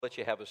Let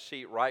you have a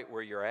seat right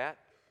where you're at.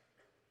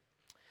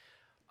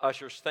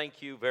 Ushers,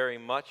 thank you very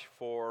much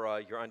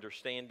for your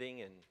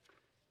understanding,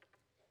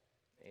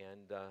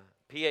 and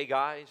PA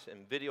guys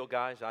and video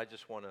guys, I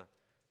just want to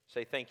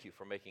say thank you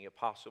for making it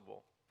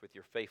possible with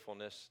your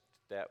faithfulness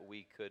that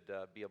we could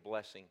be a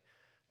blessing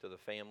to the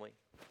family.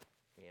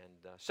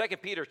 And 2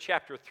 Peter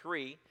chapter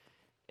 3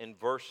 in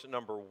verse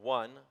number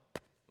 1,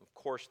 of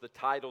course the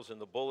titles in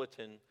the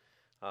bulletin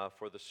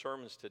for the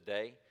sermons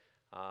today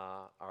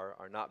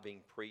are not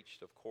being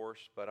preached, of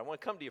course, but I want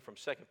to come to you from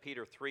 2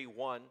 Peter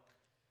 3:1,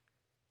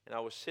 and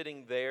I was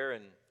sitting there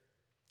and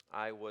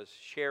I was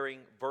sharing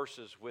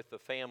verses with the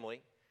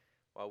family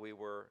while we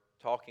were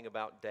talking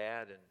about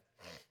Dad and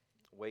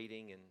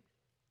waiting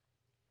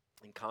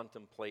and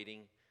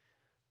contemplating.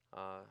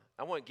 I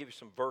want to give you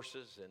some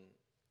verses,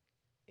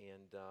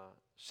 and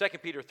 2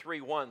 Peter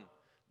 3:1,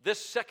 this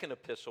second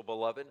epistle,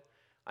 beloved,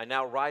 I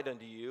now write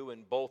unto you,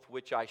 in both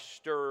which I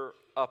stir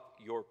up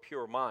your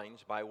pure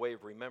minds by way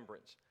of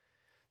remembrance,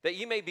 that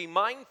ye may be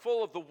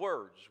mindful of the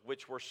words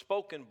which were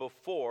spoken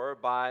before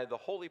by the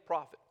holy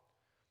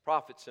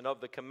prophets, and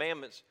of the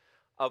commandments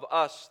of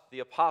us, the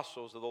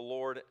apostles of the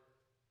Lord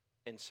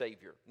and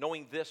Savior,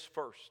 knowing this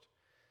first,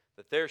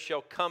 that there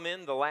shall come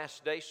in the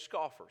last day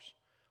scoffers,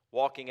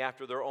 walking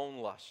after their own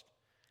lust,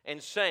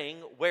 and saying,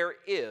 where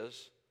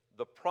is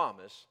the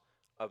promise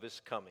of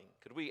his coming?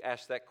 Could we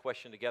ask that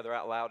question together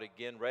out loud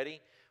again? Ready?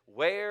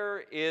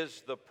 Where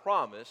is the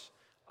promise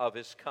of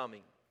his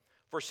coming?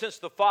 For since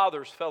the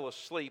fathers fell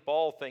asleep,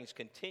 all things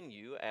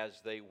continue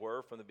as they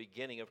were from the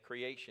beginning of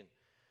creation.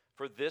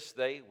 For this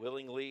they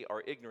willingly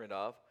are ignorant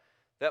of,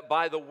 that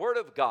by the word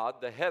of God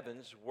the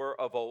heavens were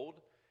of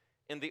old,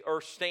 and the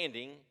earth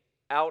standing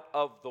out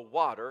of the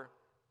water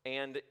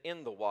and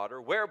in the water,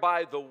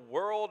 whereby the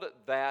world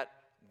that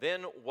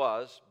then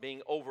was,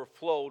 being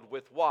overflowed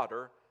with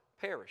water,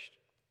 perished.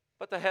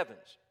 But the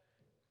heavens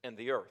and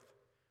the earth,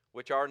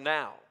 which are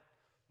now,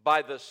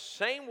 by the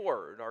same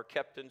word are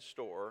kept in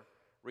store,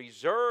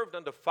 reserved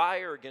unto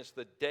fire against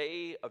the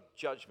day of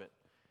judgment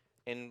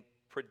and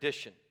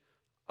perdition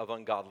of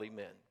ungodly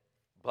men.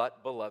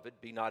 But, beloved,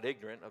 be not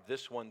ignorant of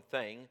this one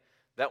thing,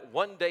 that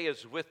one day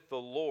is with the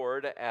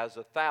Lord as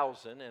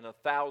 1,000, and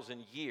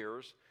 1,000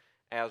 years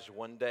as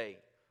one day.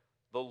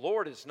 The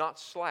Lord is not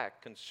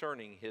slack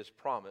concerning his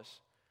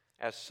promise,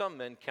 as some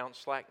men count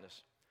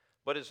slackness,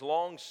 but is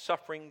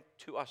long-suffering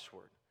to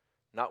usward,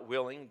 not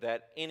willing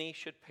that any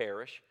should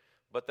perish,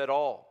 but that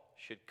all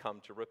should come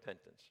to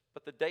repentance.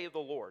 But the day of the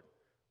Lord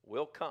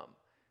will come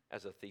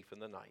as a thief in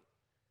the night,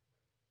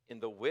 in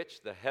the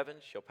which the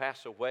heavens shall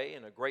pass away,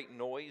 and a great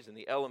noise, and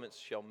the elements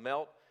shall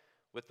melt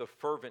with the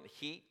fervent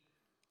heat.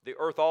 The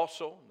earth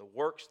also, and the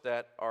works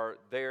that are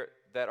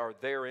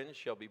therein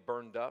shall be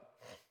burned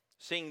up.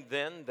 Seeing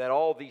then that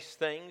all these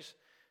things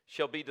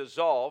shall be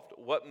dissolved,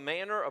 what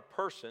manner of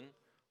person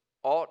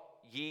ought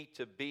ye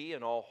to be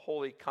in all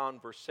holy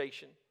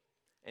conversation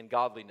and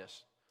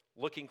godliness,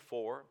 looking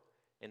for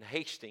and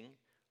hasting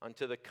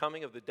unto the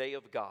coming of the day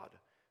of God,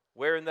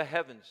 wherein the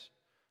heavens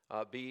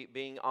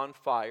being on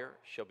fire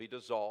shall be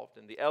dissolved,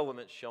 and the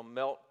elements shall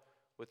melt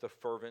with a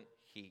fervent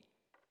heat.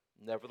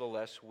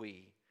 Nevertheless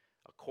we,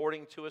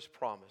 according to his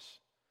promise,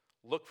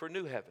 look for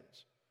new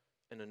heavens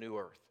and a new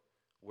earth,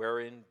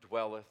 wherein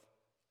dwelleth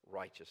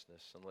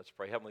righteousness. And let's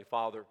pray. Heavenly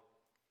Father,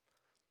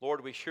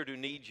 Lord, we sure do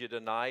need you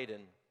tonight,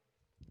 and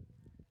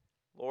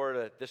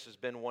Lord, this has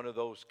been one of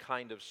those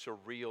kind of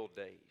surreal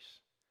days.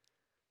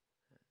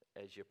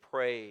 As you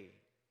pray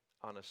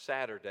on a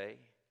Saturday,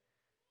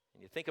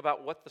 and you think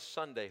about what the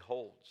Sunday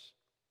holds.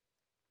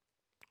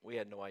 We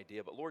had no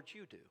idea, but Lord,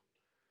 you do.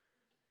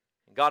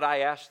 And God, I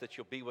ask that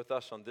you'll be with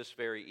us on this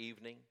very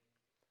evening.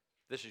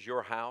 This is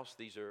your house.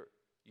 These are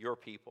your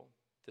people.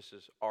 This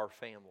is our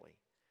family.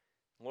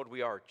 Lord,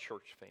 we are a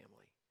church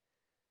family.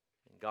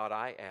 And God,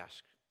 I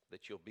ask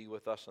that you'll be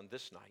with us on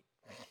this night.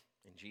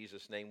 In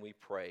Jesus' name we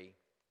pray,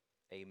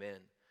 amen.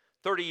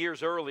 30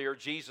 years earlier,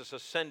 Jesus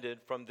ascended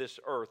from this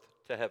earth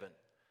to heaven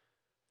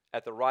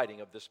at the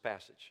writing of this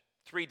passage.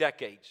 3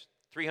 decades,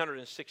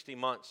 360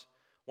 months,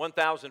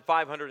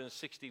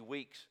 1,560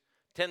 weeks,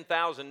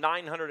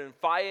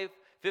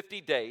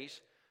 10,950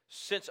 days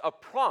since a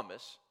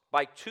promise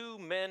by 2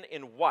 men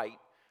in white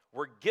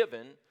were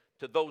given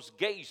to those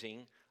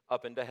gazing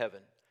up into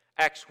heaven.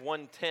 Acts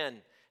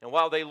 1:10, and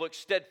while they looked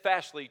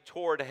steadfastly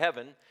toward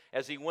heaven,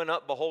 as he went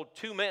up, behold,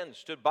 2 men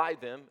stood by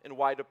them in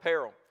white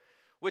apparel,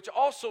 which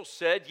also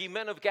said, Ye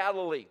men of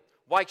Galilee,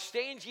 why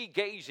stand ye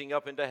gazing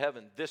up into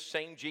heaven? This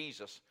same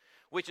Jesus,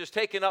 which is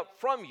taken up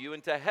from you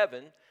into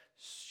heaven,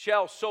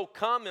 shall so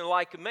come in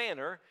like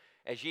manner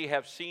as ye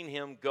have seen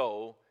him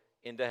go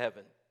into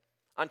heaven.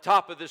 On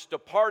top of this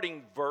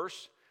departing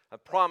verse, a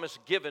promise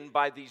given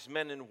by these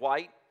men in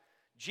white,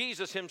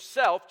 Jesus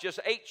himself,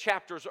 just 8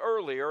 chapters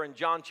earlier in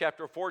John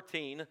chapter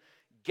 14,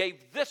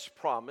 gave this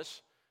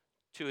promise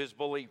to his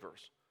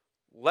believers.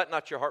 Let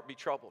not your heart be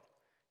troubled.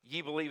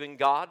 Ye believe in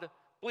God,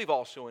 believe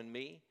also in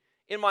me.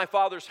 In my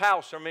Father's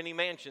house are many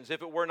mansions.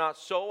 If it were not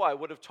so, I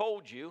would have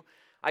told you.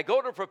 I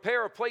go to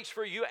prepare a place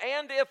for you,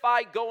 and if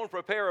I go and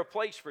prepare a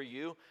place for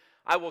you,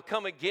 I will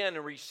come again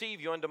and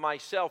receive you unto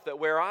myself, that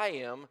where I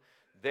am,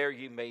 there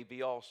ye may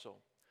be also.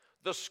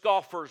 The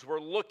scoffers were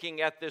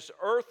looking at this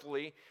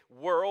earthly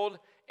world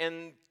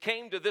and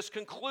came to this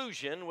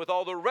conclusion with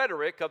all the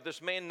rhetoric of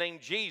this man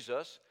named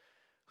Jesus,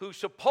 who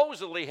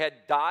supposedly had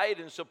died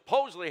and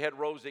supposedly had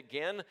rose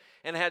again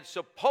and had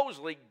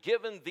supposedly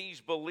given these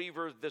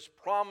believers this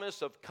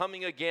promise of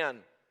coming again.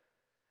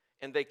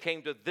 And they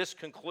came to this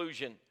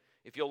conclusion.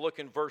 If you'll look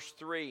in verse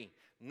 3,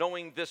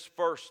 knowing this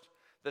first,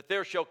 that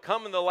there shall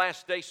come in the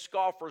last day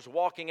scoffers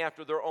walking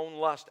after their own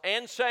lust,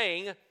 and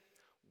saying,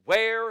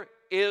 where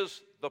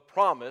is the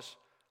promise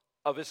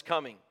of his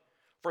coming?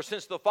 For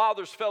since the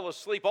fathers fell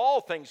asleep,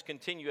 all things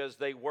continue as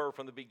they were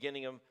from the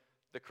beginning of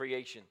the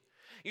creation.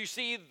 You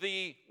see,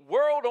 the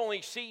world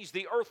only sees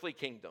the earthly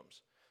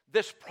kingdoms.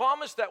 This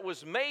promise that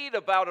was made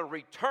about a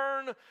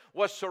return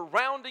was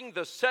surrounding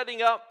the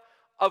setting up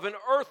of an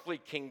earthly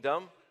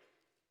kingdom,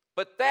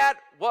 but that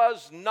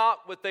was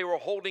not what they were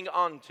holding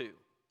on to.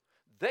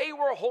 They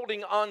were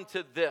holding on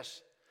to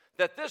this,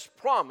 that this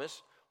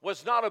promise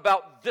was not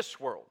about this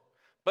world,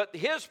 but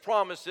his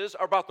promises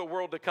are about the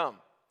world to come.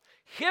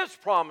 His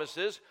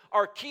promises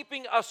are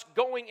keeping us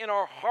going in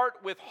our heart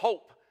with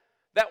hope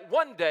that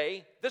one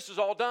day this is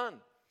all done.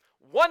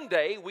 One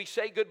day we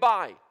say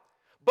goodbye.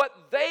 But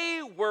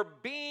they were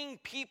being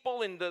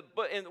people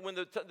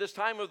this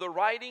time of the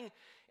writing,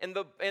 and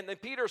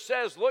Peter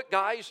says, look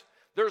guys,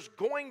 there's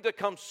going to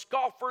come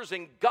scoffers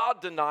and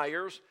God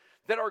deniers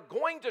that are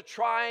going to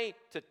try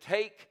to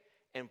take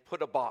and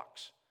put a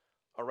box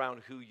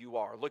around who you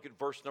are. Look at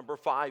verse number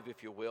 5,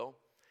 if you will.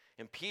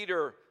 And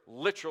Peter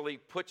literally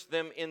puts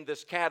them in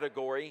this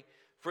category.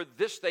 For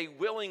this they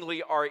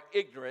willingly are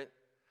ignorant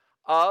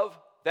of,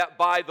 that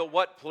by the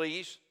what,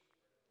 please?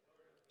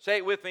 Say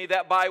it with me,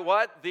 that by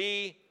what?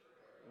 The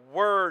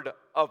word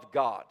of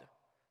God.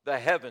 The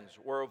heavens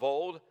were of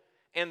old,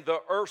 and the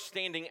earth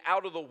standing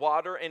out of the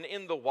water and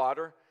in the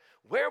water,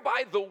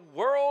 whereby the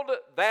world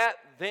that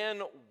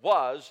then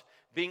was,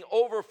 being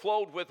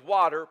overflowed with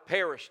water,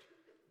 perished.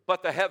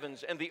 But the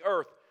heavens and the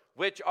earth,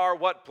 which are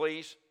what,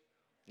 please?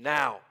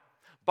 Now.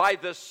 By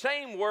the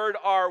same word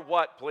are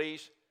what,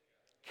 please?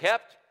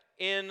 Kept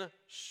in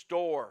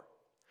store,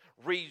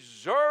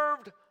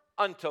 reserved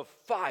unto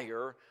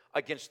fire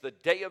against the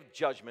day of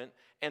judgment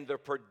and the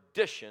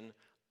perdition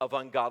of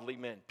ungodly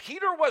men.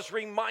 Peter was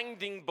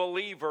reminding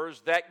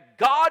believers that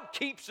God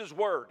keeps his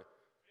word,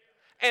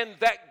 and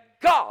that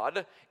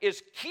God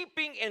is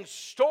keeping in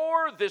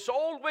store this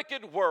old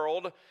wicked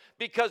world,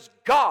 because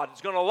God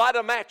is going to light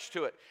a match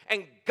to it,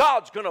 and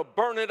God's going to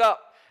burn it up.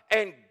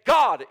 And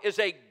God is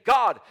a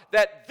God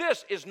that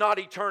this is not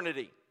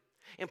eternity.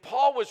 And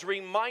Paul was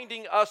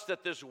reminding us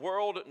that this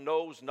world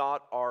knows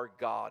not our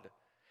God,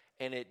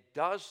 and it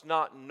does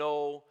not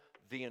know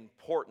the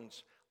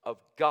importance of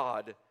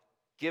God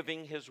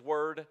giving his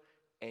word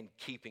and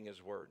keeping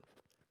his word.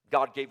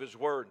 God gave his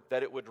word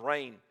that it would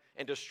rain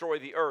and destroy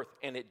the earth,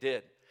 and it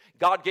did.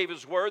 God gave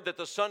his word that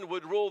the sun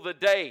would rule the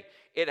day.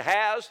 It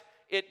has,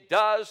 it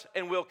does,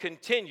 and will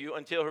continue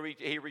until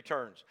he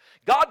returns.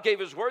 God gave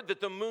his word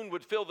that the moon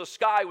would fill the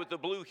sky with the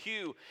blue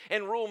hue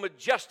and rule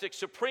majestic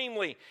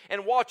supremely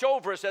and watch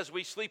over us as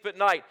we sleep at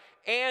night.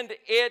 And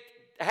it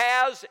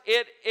has,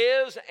 it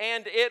is,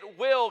 and it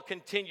will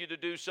continue to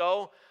do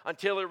so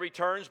until it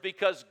returns,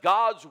 because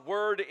God's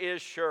word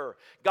is sure.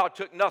 God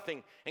took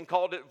nothing and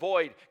called it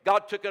void.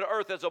 God took an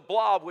earth as a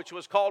blob which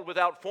was called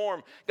without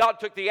form. God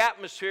took the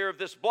atmosphere of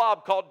this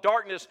blob called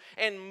darkness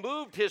and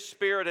moved his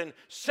spirit and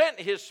sent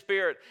his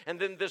spirit. And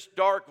then this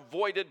dark,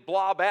 voided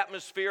blob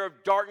atmosphere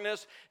of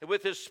darkness,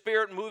 with his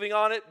spirit moving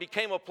on it,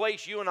 became a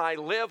place you and I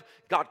live.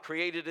 God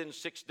created in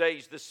 6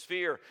 days this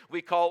sphere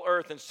we call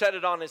earth, and set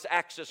it on his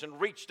axis,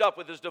 and reached up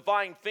with his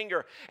divine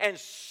finger and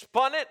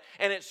spun it,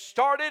 and it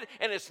started,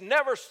 and it's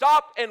never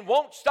stopped and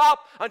won't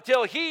stop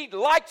until he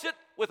lights it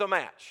with a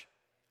match.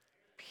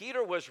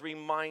 Peter was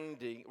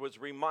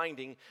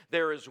reminding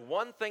there is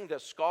one thing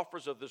that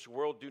scoffers of this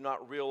world do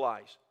not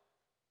realize.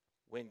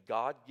 When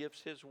God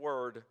gives his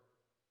word,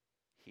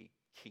 he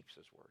keeps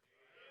his word.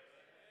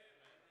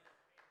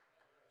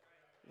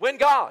 When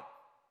God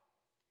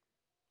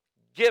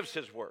gives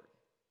his word,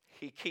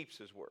 he keeps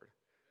his word.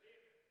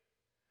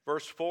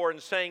 Verse 4,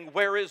 and saying,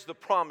 where is the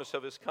promise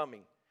of his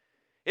coming?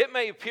 It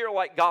may appear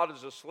like God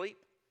is asleep.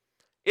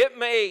 It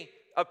may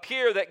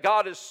appear that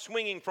God is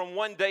swinging from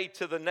one day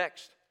to the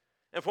next,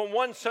 and from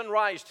one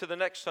sunrise to the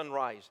next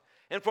sunrise,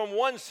 and from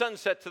one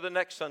sunset to the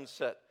next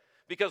sunset.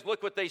 Because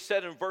look what they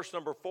said in verse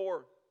number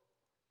 4.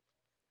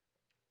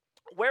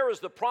 Where is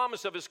the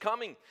promise of his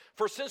coming?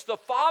 For since the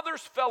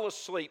fathers fell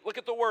asleep, look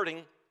at the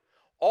wording,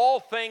 all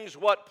things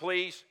what,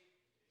 please?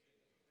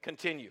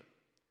 Continue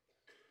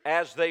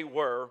as they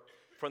were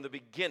from the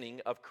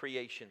beginning of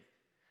creation.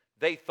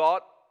 They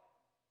thought,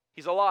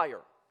 he's a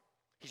liar.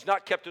 He's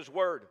not kept his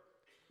word.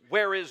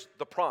 Where is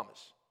the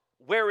promise?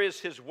 Where is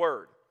his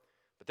word?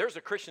 But there's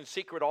a Christian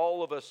secret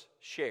all of us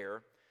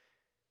share,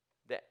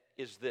 that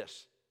is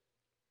this,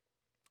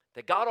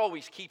 that God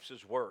always keeps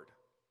his word.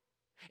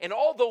 And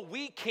although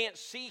we can't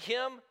see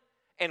him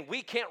and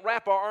we can't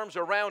wrap our arms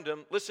around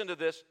him, listen to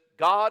this,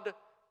 God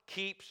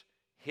keeps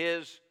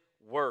His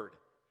word.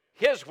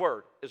 His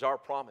word is our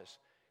promise.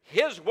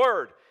 His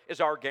word is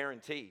our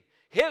guarantee.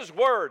 His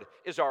word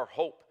is our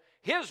hope.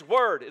 His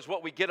word is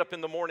what we get up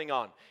in the morning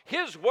on.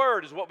 His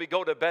word is what we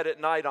go to bed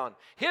at night on.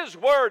 His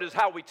word is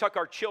how we tuck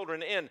our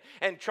children in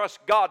and trust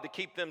God to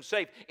keep them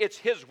safe. It's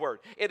His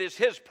word. It is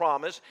His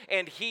promise,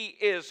 and He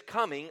is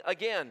coming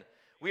again.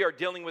 We are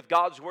dealing with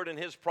God's word and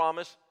His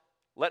promise.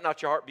 Let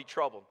not your heart be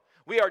troubled.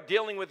 We are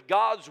dealing with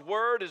God's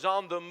word is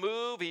on the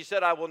move. He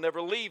said, I will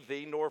never leave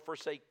thee nor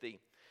forsake thee.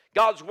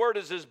 God's word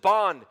is His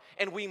bond,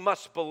 and we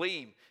must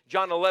believe.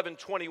 John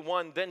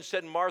 11:21, then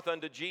said Martha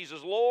unto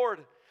Jesus,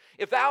 Lord,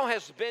 if thou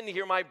hadst been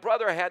here, my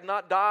brother had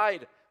not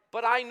died.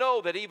 But I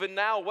know that even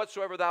now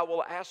whatsoever thou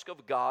wilt ask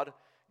of God,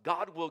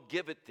 God will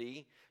give it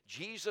thee.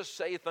 Jesus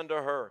saith unto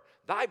her,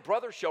 thy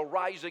brother shall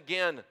rise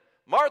again.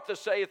 Martha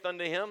saith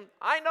unto Him,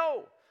 I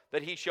know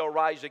that he shall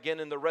rise again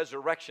in the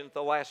resurrection at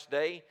the last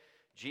day.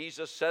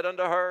 Jesus said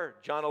unto her,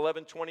 John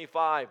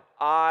 11:25,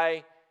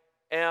 I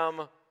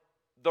am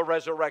the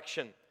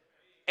resurrection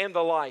and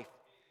the life.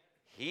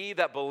 He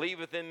that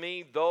believeth in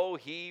me, though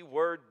he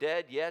were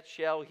dead, yet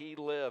shall he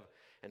live.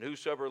 And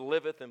whosoever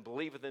liveth and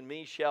believeth in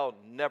me shall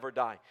never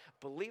die.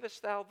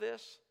 Believest thou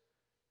this?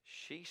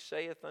 She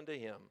saith unto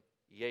him,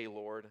 Yea,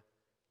 Lord,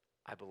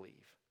 I believe.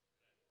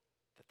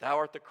 That thou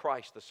art the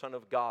Christ, the Son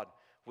of God,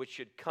 which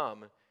should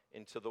come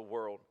into the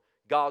world.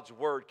 God's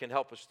word can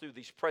help us through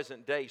these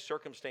present day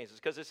circumstances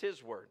because it's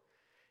His word.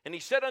 And He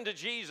said unto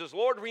Jesus,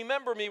 Lord,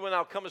 remember me when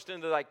thou comest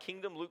into thy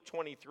kingdom, Luke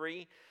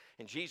 23.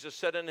 And Jesus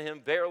said unto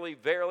him, Verily,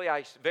 verily,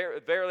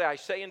 I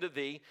say unto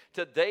thee,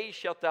 today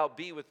shalt thou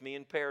be with me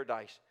in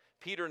paradise.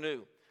 Peter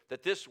knew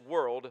that this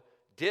world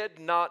did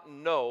not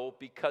know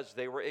because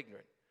they were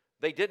ignorant.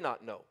 They did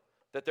not know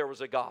that there was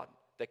a God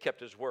that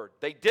kept His word.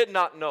 They did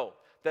not know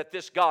that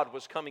this God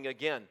was coming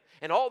again.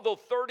 And although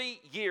 30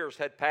 years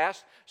had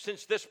passed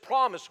since this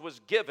promise was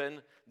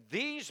given,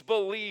 these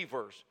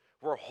believers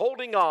were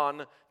holding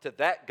on to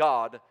that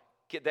God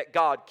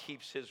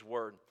keeps His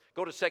word.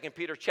 Go to 2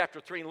 Peter chapter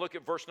 3 and look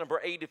at verse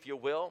number 8, if you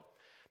will.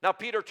 Now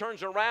Peter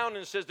turns around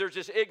and says, they're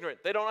just ignorant.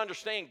 They don't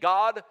understand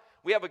God.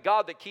 We have a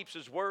God that keeps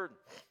His word.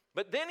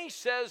 But then he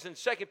says in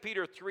 2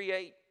 Peter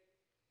 3:8,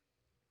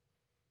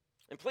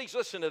 and please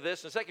listen to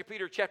this, in 2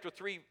 Peter chapter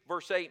 3,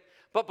 verse 8,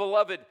 but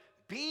beloved,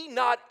 be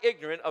not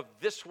ignorant of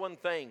this one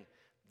thing,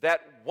 that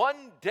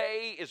one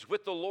day is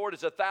with the Lord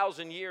as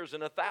 1,000 years,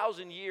 and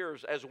 1,000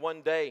 years as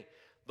one day.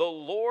 The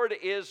Lord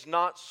is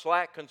not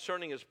slack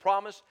concerning His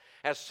promise,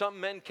 as some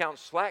men count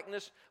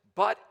slackness,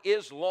 but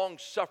is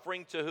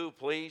long-suffering to who,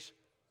 please?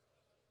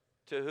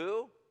 To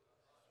who?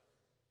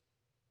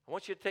 I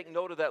want you to take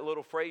note of that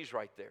little phrase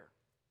right there.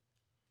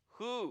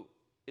 Who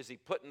is He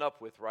putting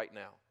up with right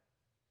now?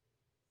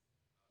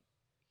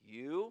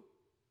 You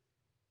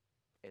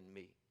and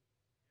me.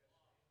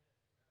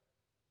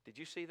 Did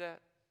you see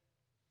that?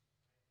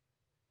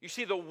 You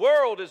see, the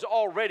world is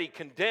already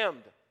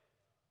condemned.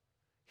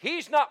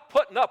 He's not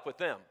putting up with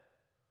them.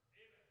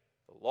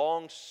 The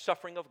long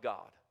suffering of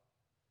God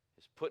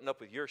is putting up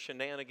with your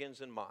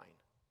shenanigans and mine.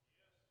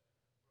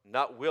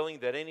 Not willing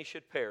that any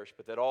should perish,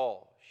 but that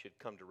all should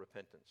come to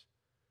repentance.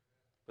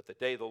 But the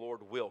day of the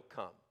Lord will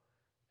come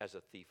as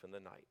a thief in the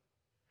night.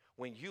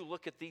 When you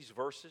look at these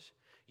verses,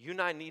 you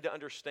and I need to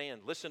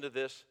understand, listen to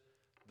this,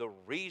 the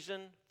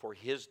reason for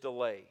His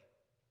delay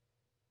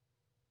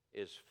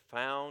is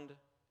found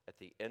at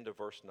the end of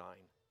verse 9.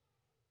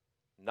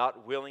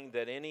 Not willing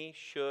that any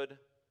should,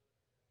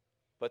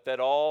 but that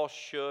all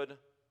should.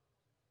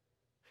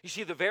 You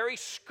see, the very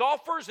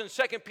scoffers in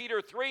 2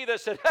 Peter 3 that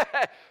said,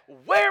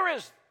 where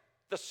is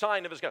the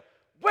sign of His God?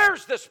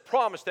 Where's this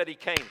promise that He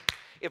came?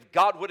 If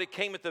God would have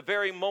came at the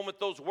very moment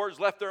those words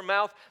left their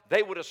mouth,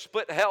 they would have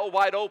split hell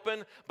wide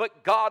open.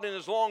 But God in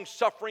His long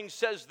suffering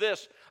says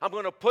this, I'm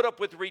going to put up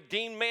with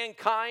redeemed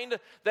mankind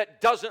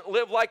that doesn't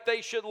live like they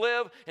should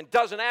live and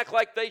doesn't act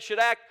like they should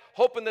act,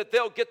 hoping that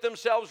they'll get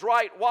themselves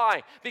right.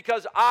 Why?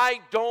 Because I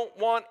don't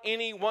want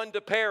anyone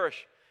to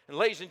perish. And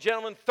ladies and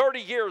gentlemen,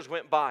 30 years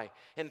went by,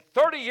 and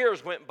 30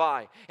 years went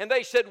by, and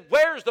they said,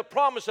 where's the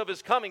promise of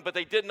His coming? But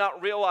they did not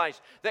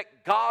realize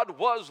that God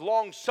was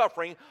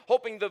long-suffering,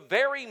 hoping the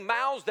very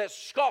mouths that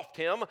scoffed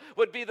Him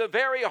would be the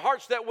very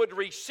hearts that would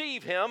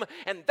receive Him,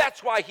 and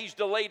that's why He's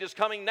delayed His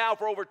coming now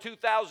for over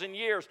 2,000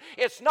 years.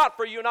 It's not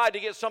for you and I to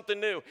get something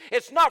new.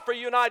 It's not for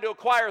you and I to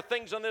acquire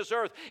things on this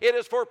earth. It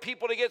is for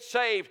people to get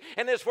saved,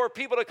 and it's for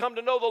people to come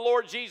to know the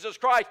Lord Jesus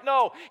Christ.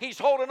 No, He's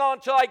holding on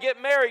till I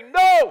get married.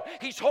 No,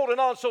 He's holding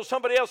on so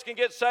somebody else can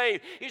get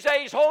saved. You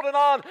say He's holding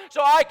on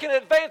so I can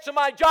advance in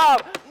my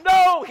job.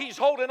 No, He's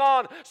holding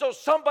on so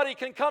somebody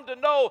can come to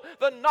know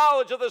the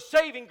knowledge of the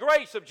saving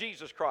grace of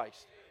Jesus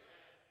Christ.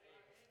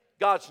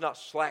 God's not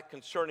slack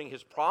concerning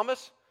His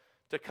promise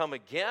to come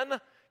again.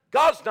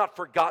 God's not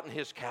forgotten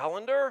His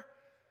calendar.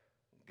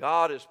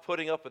 God is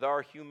putting up with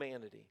our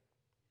humanity,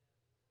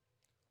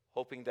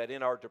 hoping that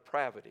in our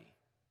depravity,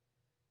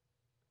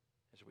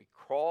 as we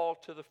crawl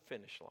to the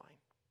finish line,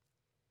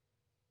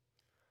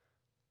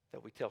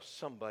 that we tell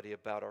somebody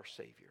about our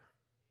Savior.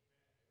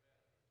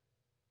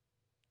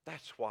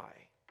 That's why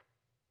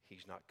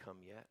He's not come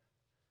yet.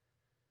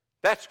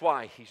 That's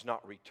why He's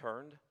not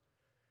returned.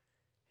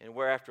 And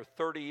where after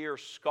 30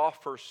 years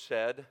scoffers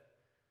said,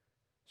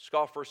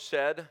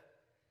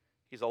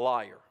 He's a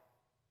liar.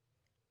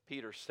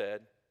 Peter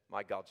said,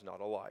 my God's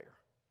not a liar.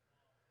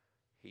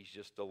 He's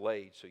just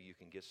delayed so you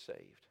can get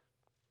saved.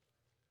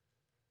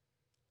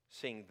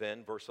 Seeing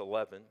then, verse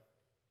 11,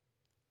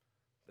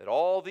 that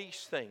all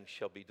these things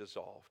shall be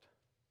dissolved.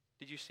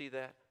 Did you see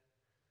that?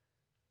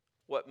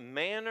 What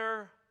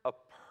manner of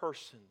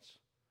persons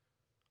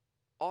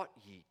ought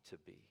ye to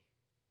be?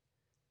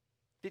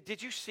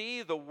 Did you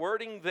see the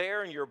wording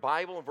there in your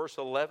Bible in verse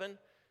 11?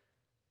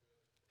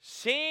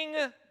 Seeing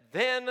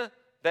then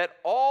that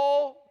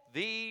all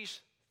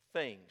these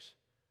things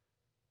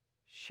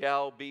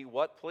shall be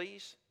what,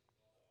 please?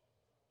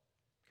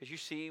 Because you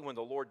see, when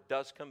the Lord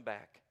does come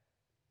back,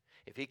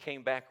 if He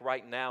came back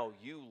right now,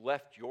 you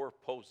left your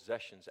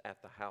possessions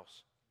at the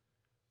house.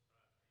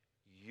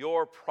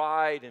 Your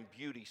pride and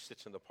beauty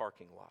sits in the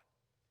parking lot.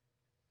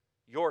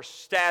 Your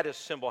status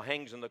symbol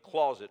hangs in the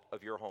closet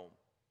of your home.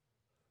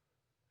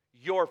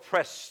 Your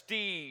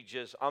prestige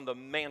is on the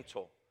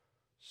mantle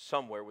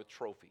somewhere with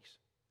trophies.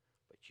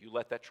 But you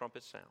let that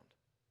trumpet sound.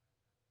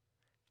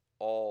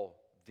 All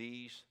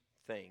these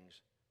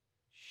things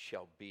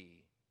shall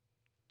be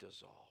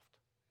dissolved.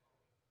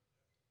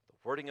 The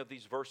wording of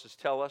these verses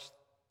tell us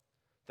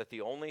that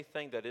the only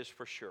thing that is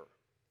for sure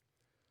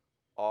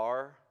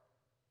are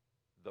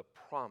the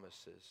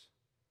promises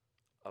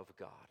of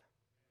God.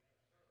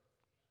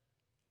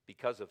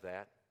 Because of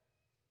that,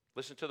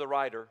 listen to the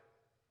writer,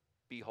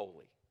 be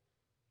holy.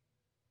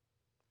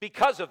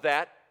 Because of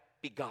that,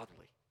 be godly.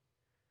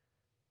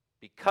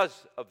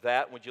 Because of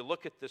that, when you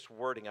look at this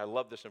wording, I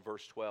love this in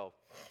verse 12.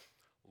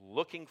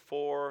 Looking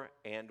for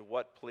and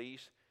what,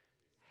 please?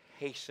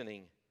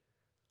 Hastening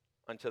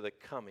unto the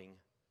coming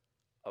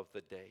of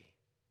the day.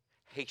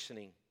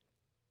 Hastening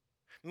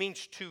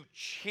means to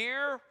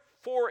cheer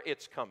for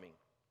its coming.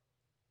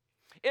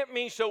 It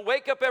means to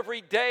wake up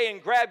every day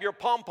and grab your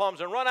pom-poms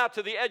and run out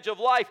to the edge of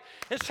life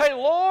and say,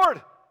 Lord,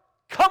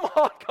 come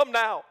on, come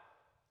now.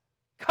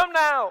 Come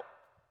now.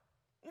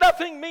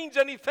 Nothing means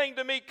anything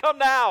to me. Come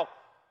now.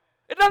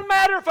 It doesn't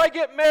matter if I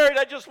get married.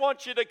 I just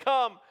want you to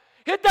come.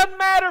 It doesn't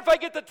matter if I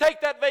get to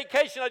take that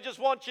vacation. I just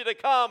want you to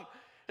come.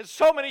 And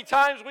so many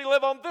times we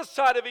live on this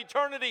side of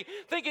eternity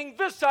thinking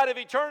this side of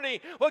eternity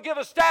will give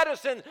us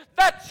status in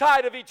that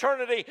side of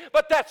eternity.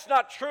 But that's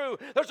not true.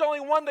 There's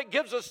only one that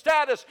gives us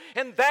status,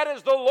 and that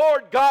is the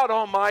Lord God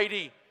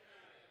Almighty.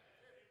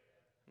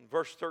 In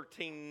verse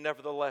 13,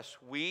 nevertheless,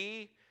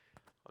 we,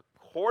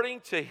 according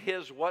to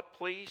His what,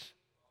 please?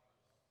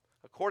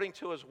 According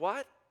to His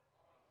what?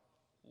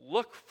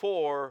 Look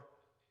for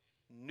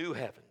new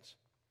heavens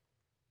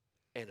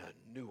and a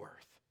new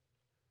earth,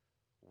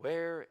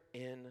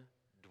 wherein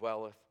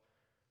dwelleth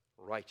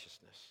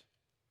righteousness.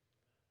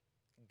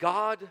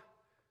 God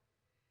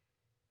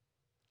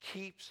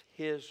keeps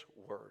His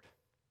word.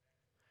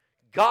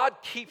 God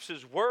keeps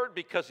His word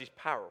because He's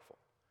powerful.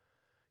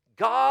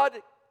 God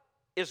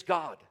is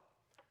God.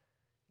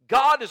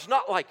 God is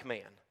not like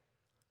man.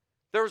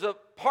 There's a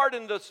part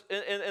in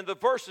the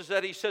verses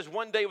that He says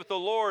one day with the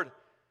Lord,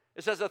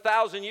 it says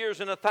 1,000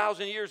 years, and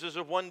 1,000 years is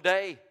of one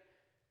day.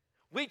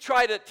 We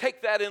try to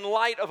take that in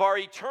light of our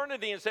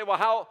eternity and say, well,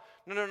 how?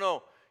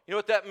 No. You know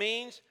what that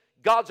means?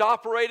 God's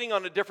operating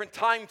on a different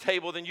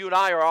timetable than you and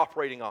I are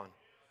operating on.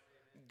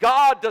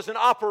 God doesn't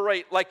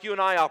operate like you and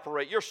I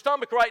operate. Your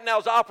stomach right now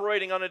is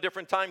operating on a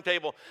different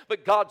timetable,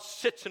 but God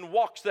sits and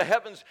walks the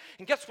heavens.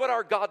 And guess what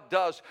our God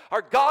does?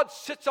 Our God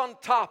sits on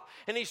top,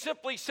 and He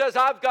simply says,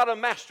 I've got a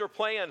master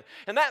plan.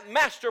 And that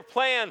master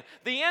plan,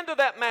 the end of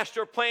that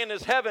master plan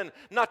is heaven,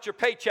 not your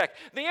paycheck.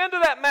 The end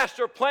of that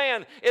master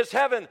plan is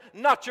heaven,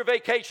 not your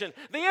vacation.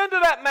 The end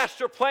of that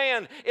master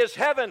plan is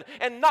heaven,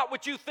 and not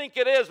what you think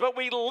it is, but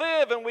we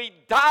live and we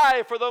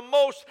die for the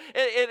most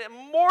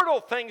immortal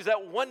things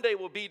that one day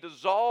will be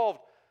dissolved.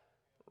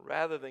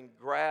 Rather than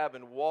grab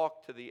and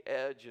walk to the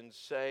edge and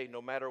say,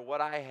 no matter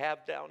what I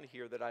have down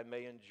here that I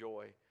may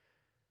enjoy,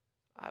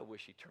 I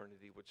wish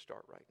eternity would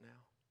start right now.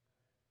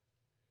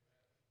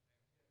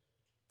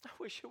 I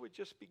wish it would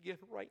just begin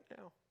right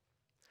now.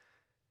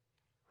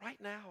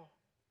 Right now.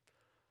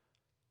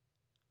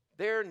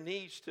 There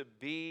needs to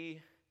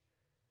be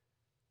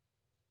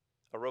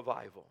a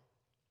revival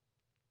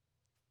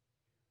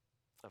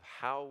of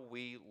how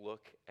we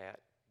look at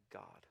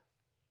God.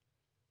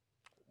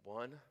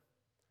 One,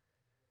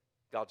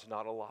 God's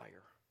not a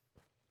liar.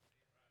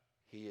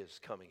 He is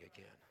coming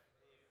again.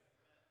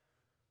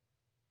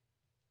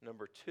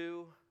 Number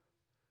two,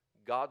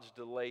 God's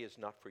delay is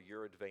not for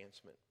your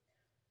advancement.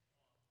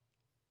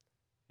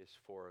 It's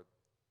for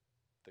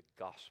the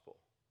gospel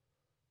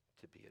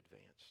to be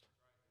advanced.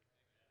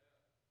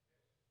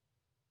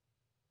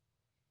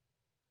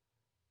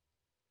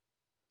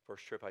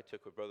 First trip I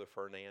took with Brother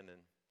Fernand,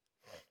 and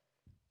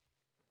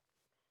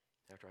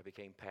after I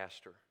became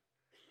pastor,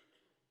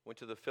 went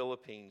to the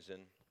Philippines,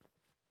 and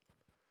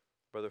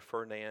Brother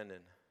Fernand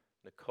and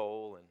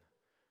Nicole and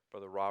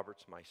Brother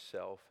Roberts,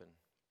 myself, and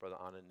Brother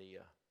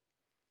Anania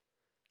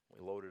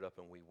We loaded up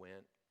and we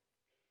went.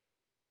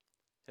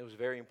 It was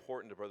very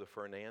important to Brother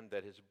Fernand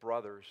that his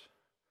brothers,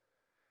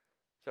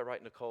 is that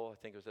right, Nicole? I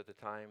think it was at the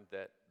time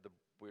that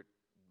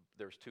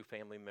there's two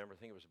family members,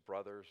 I think it was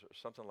brothers or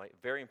something like,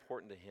 very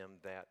important to him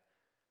that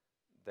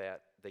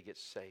they get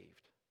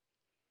saved.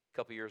 A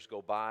couple years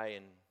go by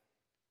and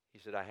he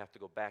said, I have to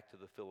go back to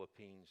the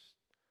Philippines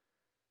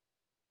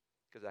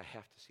because I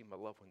have to see my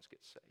loved ones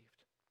get saved.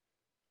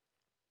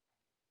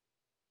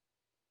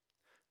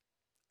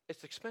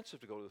 It's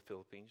expensive to go to the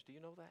Philippines. Do you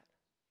know that?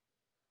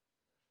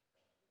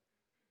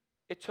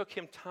 It took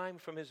him time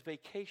from his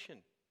vacation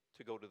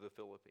to go to the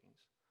Philippines.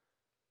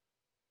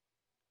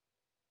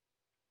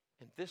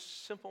 And this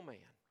simple man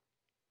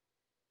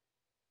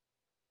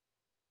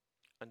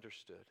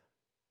understood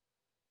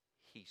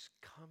he's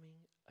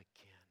coming again.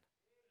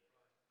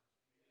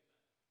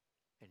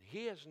 And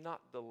he has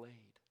not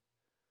delayed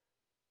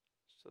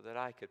so that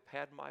I could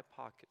pad my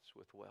pockets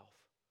with wealth.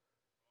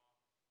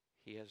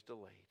 He has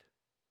delayed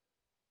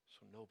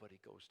so nobody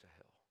goes to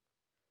hell.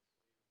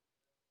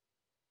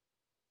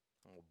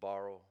 I will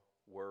borrow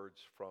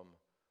words from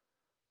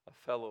a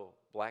fellow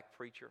black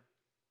preacher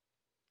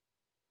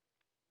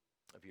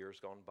of years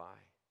gone by.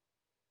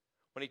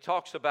 When he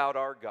talks about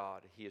our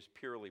God, he is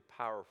purely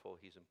powerful.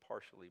 He's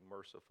impartially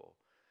merciful.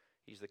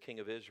 He's the King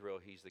of Israel.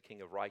 He's the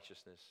King of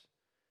righteousness.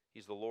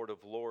 He's the Lord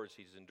of lords.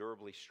 He's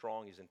endurably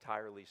strong. He's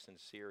entirely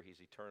sincere.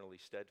 He's eternally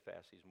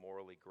steadfast. He's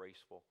morally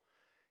graceful.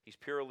 He's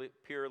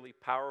purely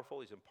powerful.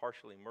 He's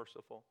impartially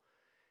merciful.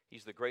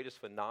 He's the greatest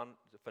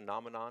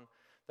phenomenon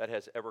that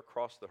has ever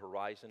crossed the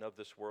horizon of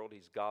this world.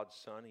 He's God's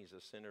Son. He's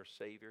a sinner's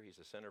Savior. He's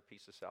the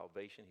centerpiece of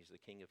salvation. He's the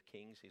King of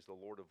kings. He's the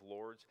Lord of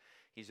lords.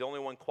 He's the only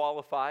one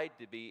qualified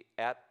to be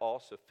at all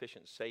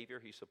sufficient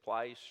Savior. He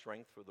supplies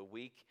strength for the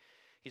weak.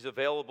 He's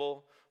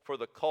available for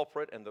the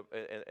culprit and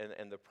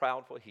the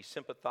proudful. He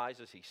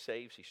sympathizes, he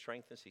saves, he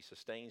strengthens, he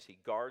sustains, he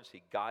guards,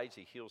 he guides,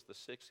 he heals the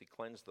sick, he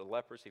cleanses the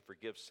lepers, he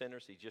forgives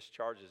sinners, he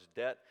discharges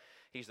debt.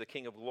 He's the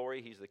King of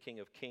glory, he's the King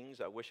of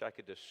kings. I wish I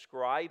could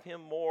describe him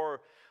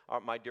more,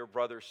 my dear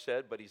brother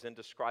said, but he's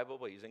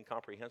indescribable, he's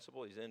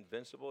incomprehensible, he's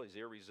invincible, he's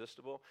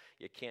irresistible.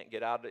 You can't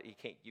get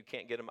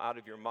get him out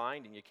of your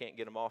mind, and you can't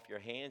get him off your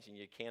hands, and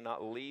you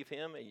cannot leave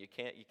him, and you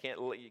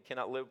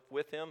cannot live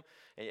with him,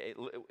 and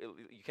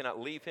you cannot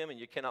leave him, and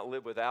you cannot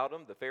live without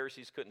him. The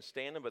Pharisees couldn't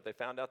stand him, but they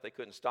found out they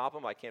couldn't stop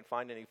him. I can't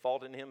find any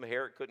fault in him.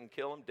 Herod couldn't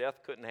kill him. Death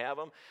couldn't have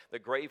him. The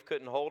grave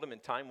couldn't hold him,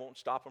 and time won't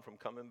stop him from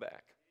coming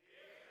back.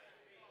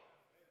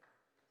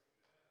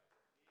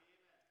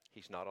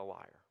 He's not a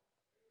liar.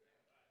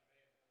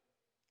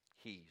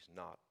 He's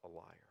not a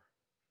liar.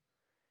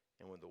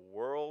 And when the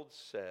world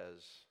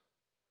says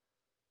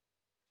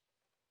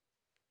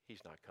he's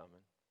not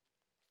coming,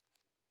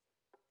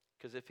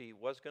 because if he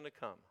was going to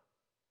come,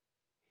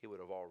 he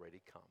would have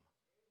already come.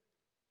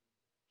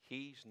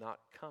 He's not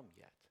come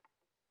yet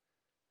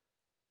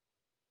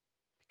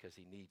because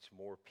he needs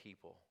more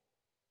people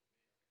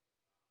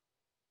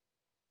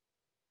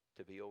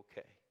to be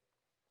okay.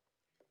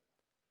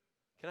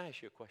 Can I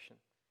ask you a question?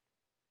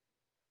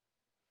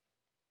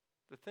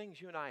 The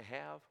things you and I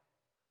have,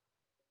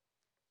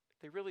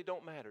 they really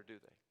don't matter, do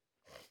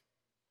they?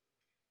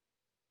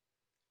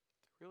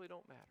 They really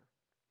don't matter.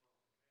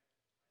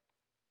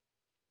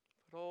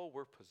 But oh,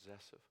 we're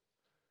possessive.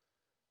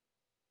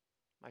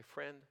 My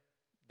friend,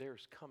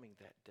 there's coming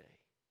that day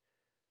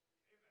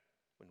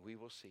when we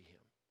will see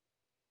him.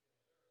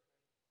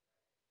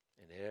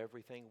 And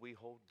everything we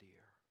hold dear,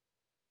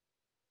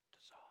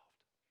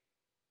 dissolved,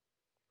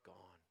 gone.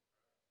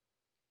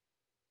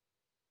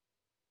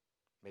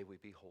 May we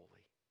be holy.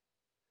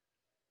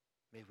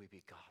 May we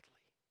be godly.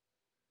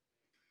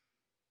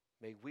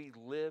 May we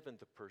live in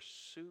the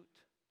pursuit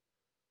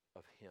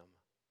of him.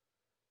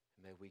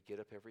 And may we get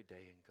up every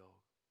day and go,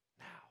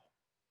 now.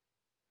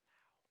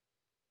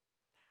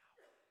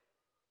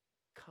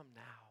 Come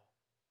now.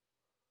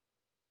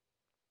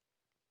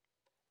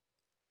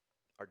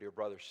 Our dear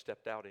brother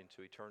stepped out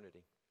into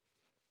eternity.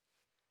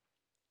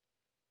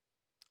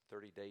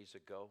 30 days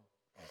ago,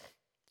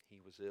 he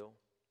was ill.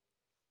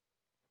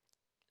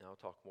 And I'll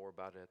talk more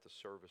about it at the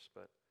service,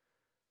 but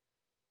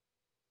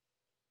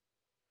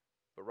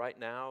right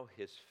now,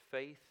 his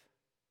faith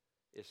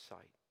is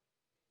sight.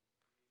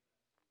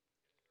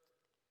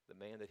 The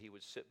man that he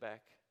would sit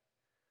back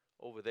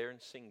over there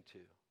and sing to,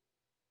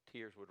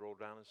 tears would roll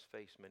down his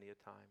face many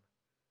a time.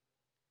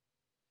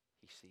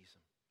 He sees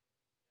him.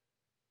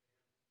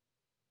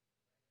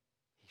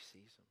 He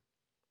sees him.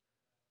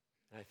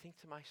 And I think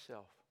to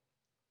myself,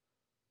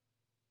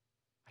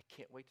 I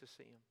can't wait to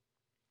see him.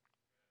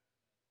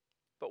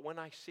 But when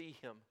I see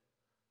him,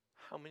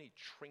 how many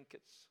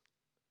trinkets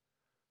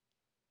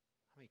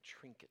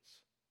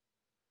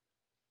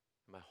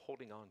am I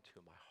holding on to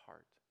in my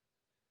heart?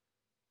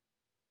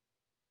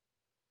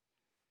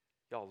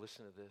 Y'all,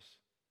 listen to this.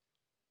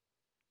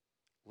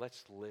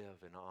 Let's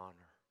live in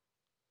honor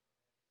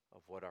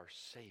of what our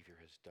Savior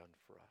has done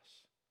for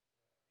us.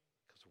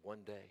 Because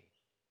one day,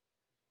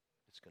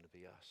 it's going to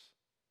be us.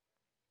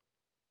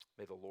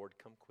 May the Lord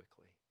come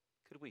quickly.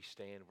 Could we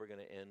stand? We're going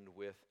to end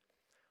with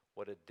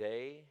what a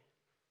day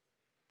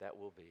that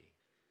will be.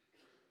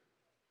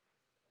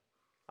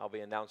 I'll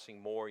be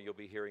announcing more. You'll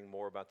be hearing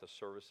more about the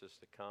services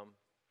to come.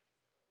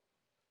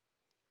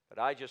 But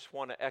I just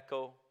want to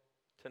echo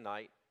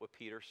tonight what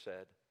Peter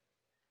said.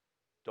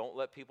 Don't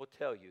let people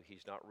tell you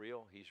he's not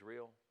real. He's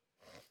real.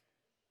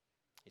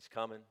 He's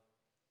coming.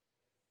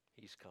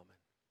 He's coming.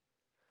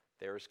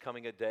 There is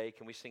coming a day.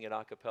 Can we sing it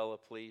a cappella,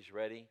 please?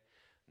 Ready?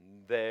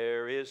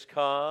 There is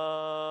coming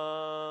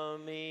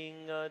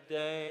a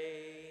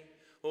day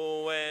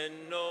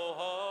when no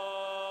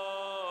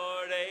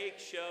heartache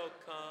shall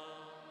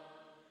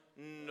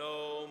come,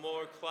 no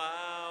more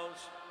clouds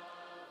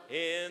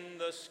in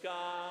the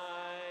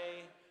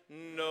sky,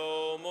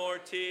 no more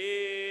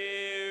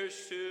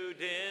tears to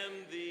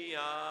dim the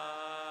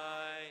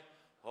eye.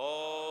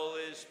 All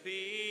is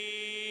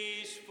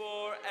peace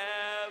forevermore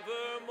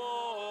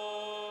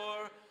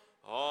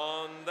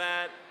on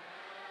that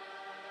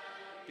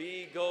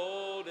be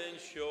golden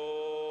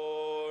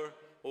shore.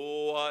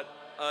 What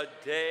a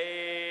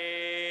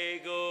day,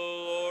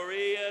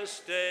 glorious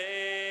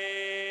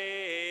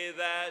day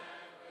that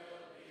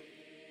will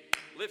be.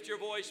 Lift your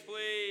voice,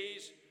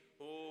 please.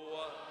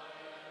 What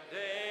a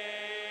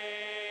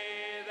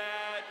day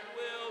that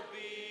will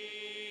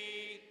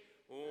be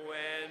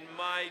when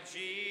my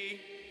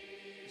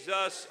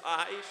Jesus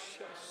I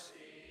shall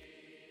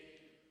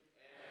see,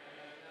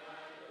 and I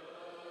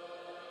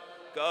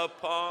look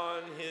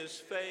upon his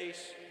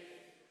face,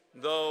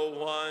 the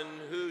one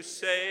who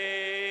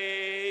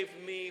saved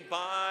me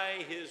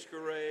by his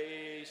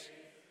grace.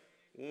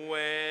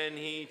 When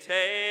he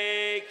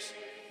takes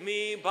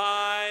me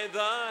by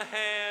the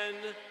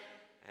hand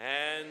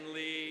and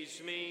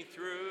leads me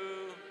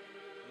through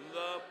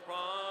the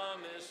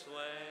promised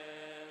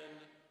land.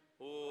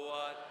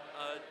 What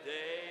a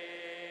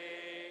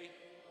day,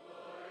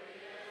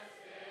 glorious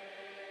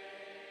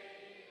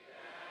day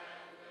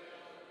that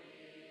will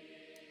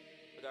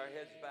be. With our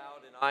heads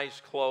bowed and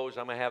eyes closed,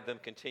 I'm going to have them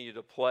continue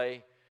to play.